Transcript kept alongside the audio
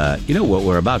what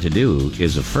we're about to do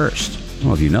is a first. I don't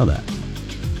know if you know that.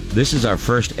 This is our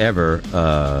first ever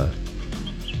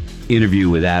interview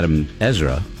with Adam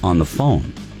Ezra on the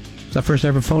phone. It's our first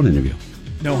ever phone interview.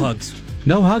 No hugs.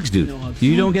 No hugs, dude. No hugs.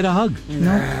 You don't get a hug. No.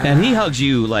 And he hugs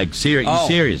you like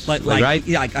serious. Right?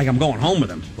 Yeah, like I'm going home with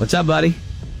him. What's up, buddy?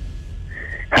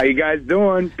 How you guys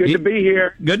doing? Good to be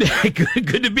here. Good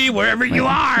to be wherever you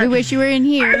are. We wish you were in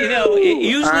here.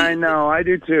 Usually I know, I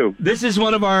do too. This is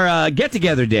one of our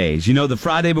get-together days. The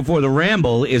Friday before the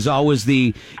Ramble is always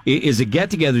a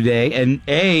get-together day, and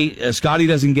Scotty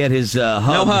doesn't get his hug.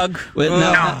 No hug.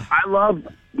 I love.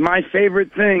 My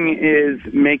favorite thing is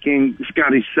making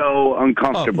Scotty so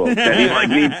uncomfortable that he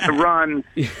needs to run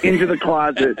into the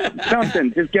closet.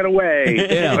 Something, just get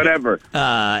away, whatever.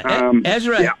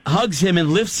 Ezra hugs him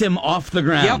and lifts him off the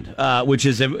ground, which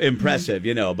is impressive,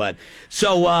 But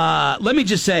so let me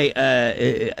just say,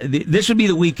 this would be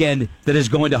the weekend that is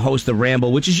going to host the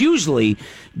Ramble, which is usually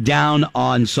down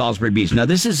on Salisbury Beach. Now,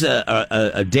 this is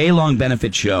a day-long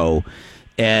benefit show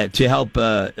to help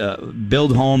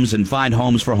build homes and find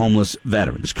homes for homeless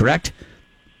veterans, correct?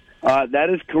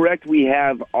 That is correct. We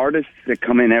have artists that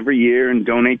come in every year and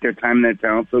donate their time and their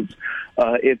talent. So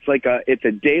it's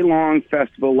a day-long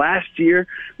festival. Last year,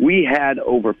 we had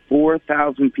over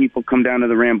 4,000 people come down to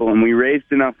the Ramble, and we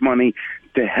raised enough money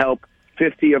to help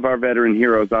 50 of our veteran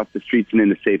heroes off the streets and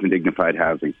into safe and dignified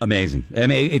housing. Amazing. I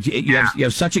mean, you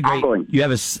have such a great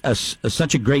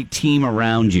such a great team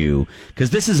around you,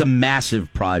 because this is a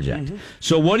massive project. Mm-hmm.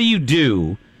 So what do you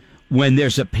do when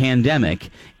there's a pandemic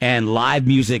and live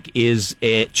music is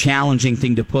a challenging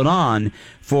thing to put on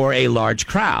for a large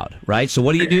crowd, right? So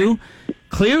what do?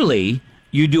 Clearly,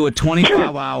 you do a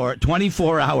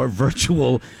 24-hour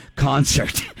virtual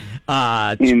concert.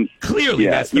 Clearly,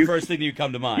 that's the first thing that you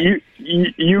come to mind.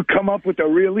 You come up with a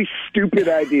really stupid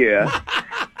idea,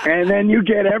 and then you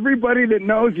get everybody that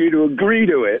knows you to agree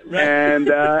to it, right.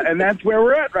 And that's where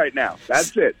we're at right now.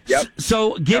 That's it. Yep.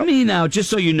 So give me now, just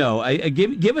so you know,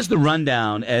 give us the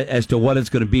rundown as to what it's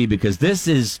going to be, because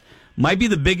this might be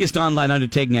the biggest online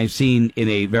undertaking I've seen in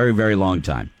a very, very long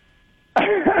time.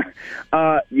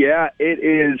 It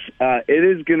is. It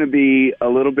is going to be a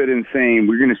little bit insane.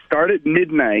 We're going to start at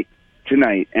midnight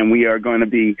tonight, and we are going to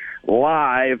be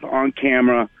live on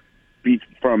camera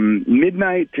from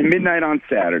midnight to midnight on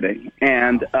Saturday.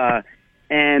 And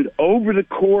over the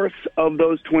course of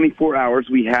those 24 hours,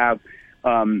 we have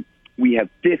 15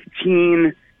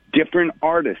 different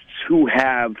artists who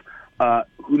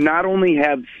not only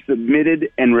have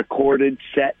submitted and recorded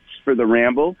sets for the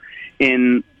Ramble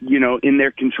in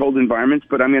their controlled environments,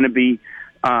 but I'm going to be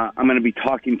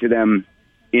talking to them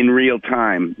in real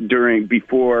time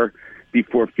before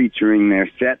featuring their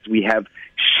sets. We have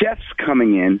chefs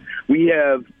coming in. We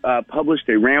have published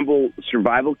a Ramble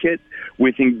survival kit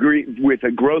with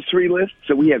a grocery list.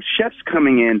 So we have chefs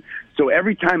coming in. So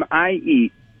every time I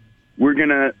eat,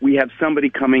 we have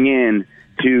somebody coming in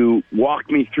to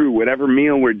walk me through whatever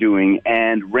meal we're doing,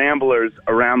 and Ramblers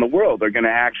around the world are going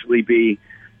to actually be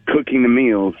cooking the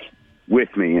meals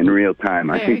with me in real time.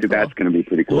 Very I think that's going to be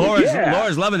pretty cool.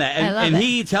 Laura's loving that, and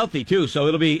he eats healthy too, so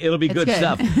it'll be good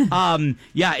stuff.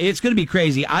 It's going to be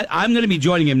crazy. I'm going to be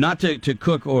joining him, not to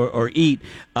cook or eat,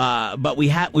 but we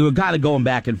were kind of going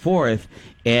back and forth,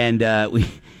 and we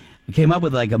came up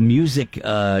with like a music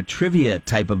trivia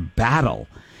type of battle.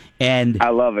 And I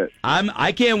love it.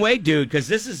 I can't wait, dude, because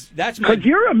because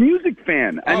you're a music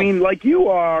fan. I mean, you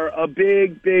are a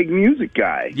big music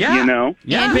guy. Yeah,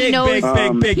 Yeah, big music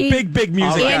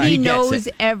guy. And he knows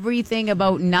everything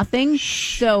about nothing.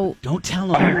 So don't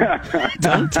tell him.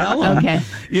 Don't tell him. Okay.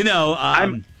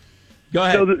 Go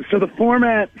ahead. So the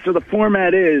format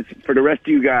is, for the rest of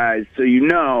you guys, so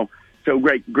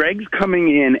Greg's coming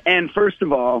in, and first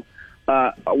of all,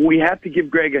 we have to give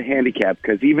Greg a handicap,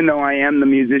 because even though I am the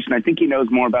musician, I think he knows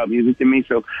more about music than me,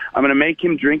 so I'm going to make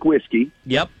him drink whiskey.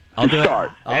 Yep, I'll do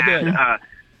start. I'll do it.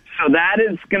 So that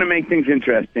is going to make things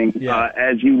interesting. Yeah.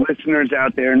 As you listeners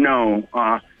out there know,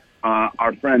 our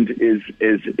friend is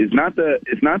not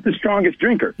the strongest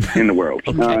drinker in the world.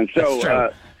 Okay.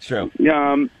 That's true.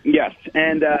 Yes,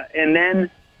 and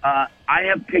then I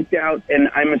have picked out, and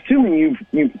I'm assuming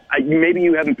maybe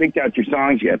you haven't picked out your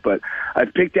songs yet, but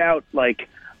I've picked out a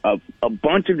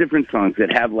bunch of different songs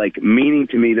that have meaning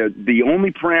to me. The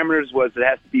only parameters was it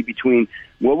has to be between,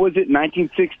 what was it,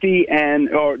 1960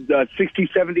 or the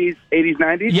 60s, 70s, 80s,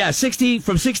 90s? Yeah,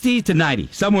 from 60 to 90,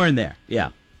 somewhere in there. Yeah,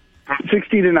 from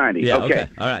 60 to 90. Yeah, okay.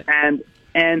 All right.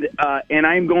 And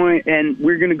I'm going, and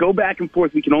we're going to go back and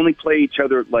forth. We can only play each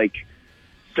other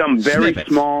some very Snippets.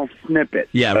 small snippet.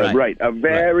 Yeah, right. Right. A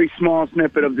very small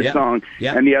snippet of the song,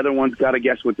 and the other one's got to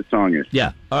guess what the song is.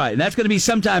 Yeah. All right. And that's going to be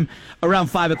sometime around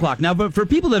 5 o'clock. Now, but for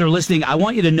people that are listening, I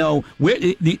want you to know where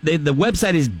the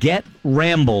website is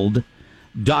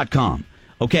getrambled.com.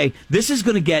 Okay, this is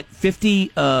going to get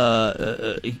 50,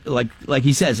 like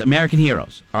he says, American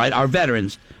heroes, all right, our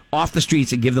veterans, off the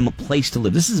streets and give them a place to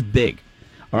live. This is big,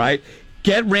 all right?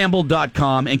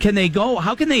 GetRambled.com. And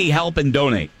how can they help and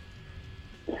donate?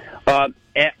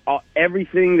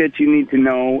 Everything that you need to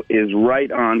know is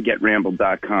right on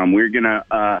GetRambled.com. We're going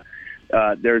to,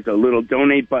 there's a little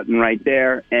donate button right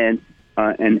there, and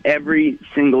every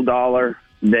single dollar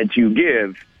that you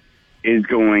give is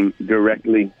going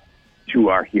directly to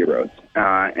our heroes.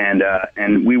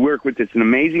 And we work with an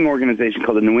amazing organization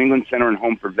called the New England Center and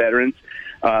Home for Veterans.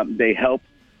 They help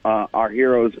our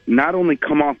heroes not only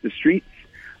come off the streets,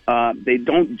 they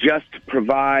don't just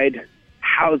provide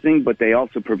housing, but they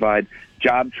also provide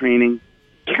job training,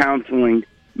 counseling,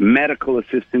 medical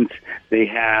assistance. They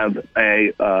have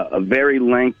a very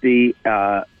lengthy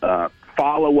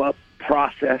follow-up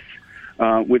process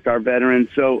with our veterans.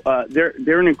 So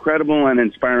they're an incredible and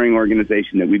inspiring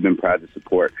organization that we've been proud to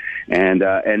support. And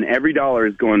every dollar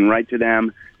is going right to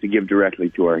them to give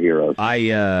directly to our heroes.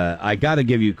 I got to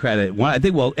give you credit. But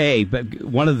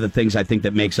one of the things I think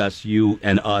that makes you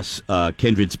and us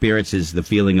kindred spirits is the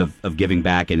feeling of giving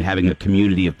back and having a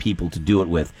community of people to do it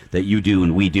with that you do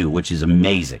and we do, which is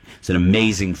amazing. It's an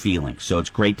amazing feeling. So it's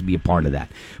great to be a part of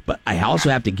that. But I also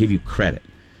have to give you credit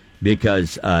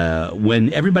because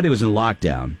when everybody was in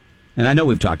lockdown, and I know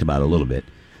we've talked about it a little bit,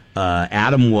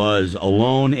 Adam was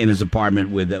alone in his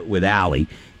apartment with Allie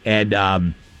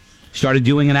and started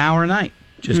doing an hour a night,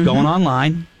 just going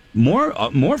online.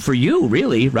 More for you,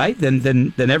 really, right?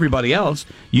 Than everybody else.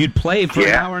 You'd play for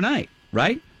an hour a night,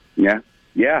 right? Yeah.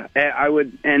 I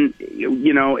would, and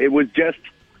it was just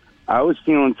I was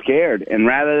feeling scared, and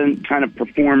rather than kind of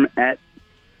perform at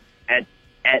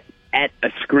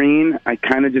a screen, I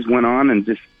kind of just went on and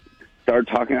just started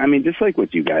talking. I mean, just like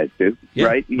what you guys do,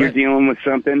 right? You're dealing with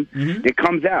something, it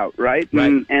comes out, right?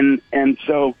 And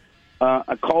so.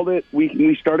 I called it.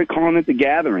 We started calling it the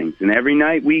gatherings, and every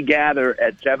night we gather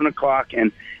at 7:00.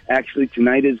 And actually,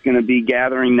 tonight is going to be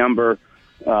gathering number.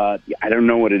 I don't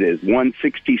know what it is.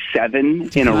 167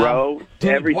 in a row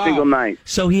every single night.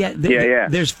 So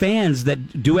there's fans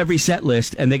that do every set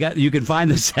list, and you can find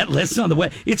the set list on the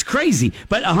web. It's crazy,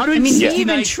 but 160 he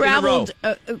even nights traveled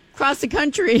across the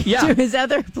country to his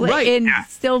other place and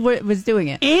still was doing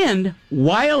it. And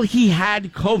while he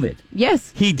had COVID,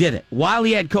 yes, he did it while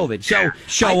he had COVID. So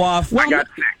show off.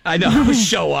 I know,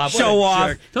 show off. Show off.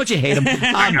 Jerk. Don't you hate him?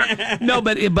 No,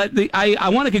 but I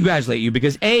want to congratulate you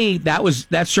because A, that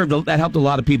helped a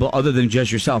lot of people other than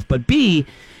just yourself. But B,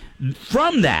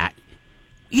 from that,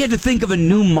 you had to think of a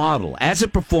new model. As a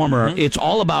performer, it's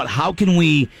all about how can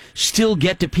we still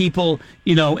get to people,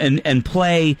 and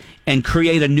play and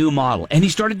create a new model. And he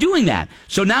started doing that.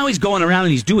 So now he's going around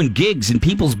and he's doing gigs in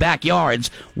people's backyards,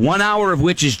 1 hour of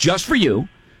which is just for you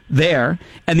there,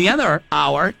 and the other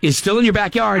hour is still in your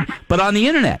backyard, but on the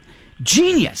internet.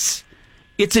 Genius.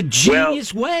 It's a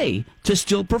genius way to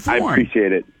still perform. I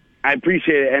appreciate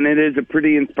it, and it is a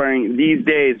pretty inspiring these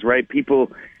days, right?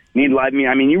 People need live music.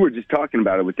 I mean, you were just talking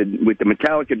about it with the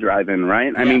Metallica drive-in,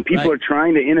 right? I mean, people are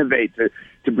trying to innovate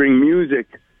to bring music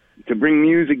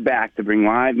back, to bring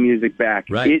live music back.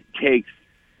 Right. It takes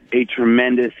a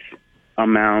tremendous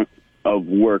amount of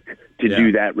work to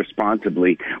do that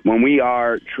responsibly. When we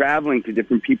are traveling to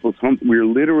different people's homes, we're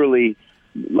literally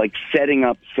like setting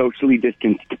up socially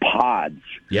distanced pods.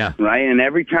 Yeah. Right. And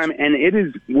every time, and it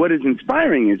is what is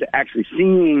inspiring is actually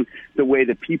seeing the way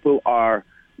that people are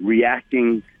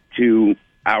reacting to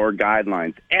our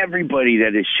guidelines. Everybody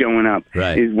that is showing up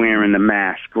is wearing the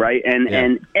mask, right?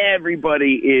 And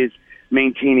everybody is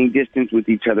maintaining distance with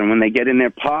each other. When they get in their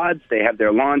pods, they have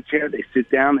their lawn chair, they sit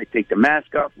down, they take the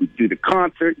mask off, we do the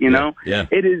concert, Yeah.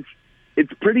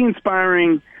 It's pretty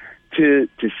inspiring to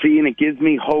see, and it gives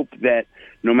me hope that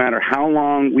no matter how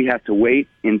long we have to wait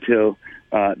until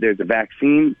there's a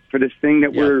vaccine for this thing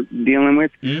that we're dealing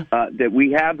with, that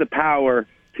we have the power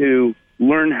to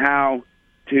learn how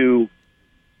to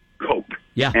cope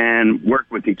and work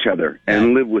with each other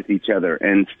and live with each other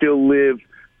and still live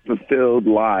fulfilled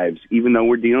lives, even though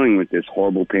we're dealing with this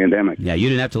horrible pandemic. Yeah, you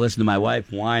didn't have to listen to my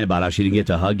wife whine about how she didn't get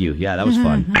to hug you. Yeah, that was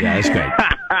fun. Yeah, that's great.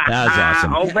 That was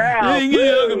awesome. Oh, Val. I didn't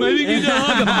get to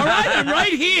hug him. All right, I'm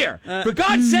right here. For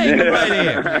God's sake, I'm right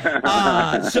here.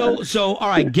 So, all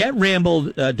right,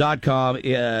 GetRambled.com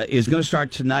is going to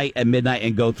start tonight at midnight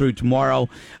and go through tomorrow.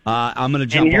 I'm going to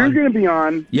jump on. And you're going to be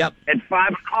on at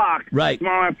 5 o'clock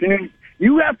tomorrow afternoon.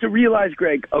 you have to realize,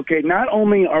 Greg, okay, not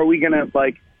only are we going to,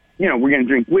 like, you know, we're going to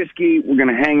drink whiskey, we're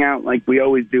going to hang out like we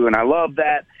always do, and I love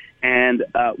that, and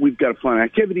we've got a fun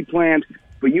activity planned,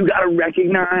 but you got to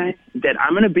recognize that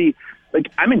I'm going to be, like,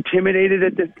 I'm intimidated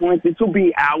at this point. This will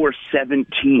be hour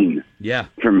 17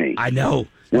 for me. I know.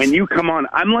 When you come on,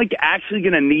 I'm like actually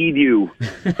going to need you.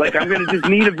 Like, I'm going to just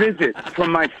need a visit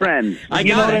from my friends.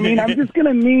 You know what I mean? I'm just going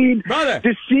to need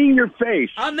just seeing your face.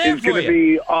 I'm there is going to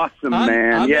be awesome,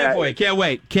 man. I'm there for you. Can't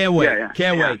wait. Can't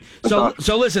wait.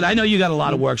 So listen, I know you got a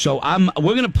lot of work. So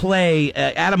we're going to play.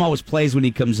 Adam always plays when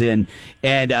he comes in,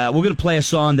 and we're going to play a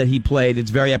song that he played. It's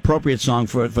a very appropriate song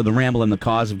for the Ramble and the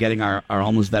cause of getting our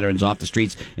homeless veterans off the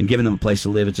streets and giving them a place to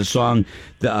live. It's a song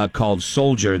called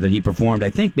 "Soldier" that he performed, I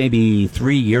think, maybe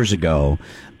 3 years ago.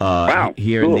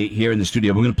 Here in the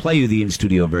studio. We're going to play you the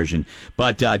in-studio version.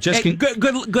 But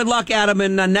good luck, Adam,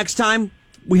 and next time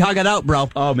we hug it out, bro.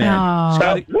 Oh, man.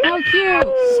 Scotty, how cute.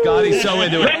 Scotty's so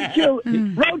into it.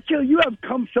 Roadkill, you have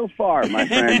come so far, my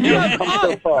friend. You have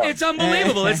come so far. It's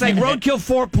unbelievable. It's like Roadkill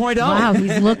 4.0. Wow,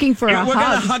 he's looking for a hug. We're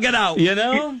going to hug it out. You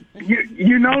know?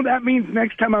 You know that means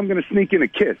next time I'm going to sneak in a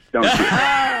kiss, don't you?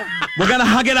 We're going to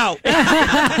hug it out.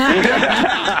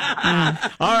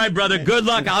 All right, brother. Good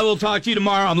luck. I will talk to you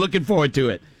tomorrow. I'm looking forward to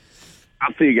it.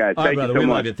 I'll see you guys. All right, Thank brother. you so We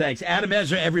much. love you. Thanks. Adam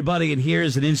Ezra, everybody, and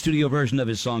here's an in-studio version of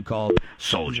his song called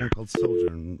Soldier. Called Soldier,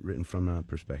 and written from a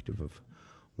perspective of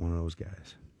one of those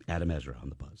guys. Adam Ezra on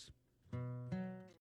the Buzz.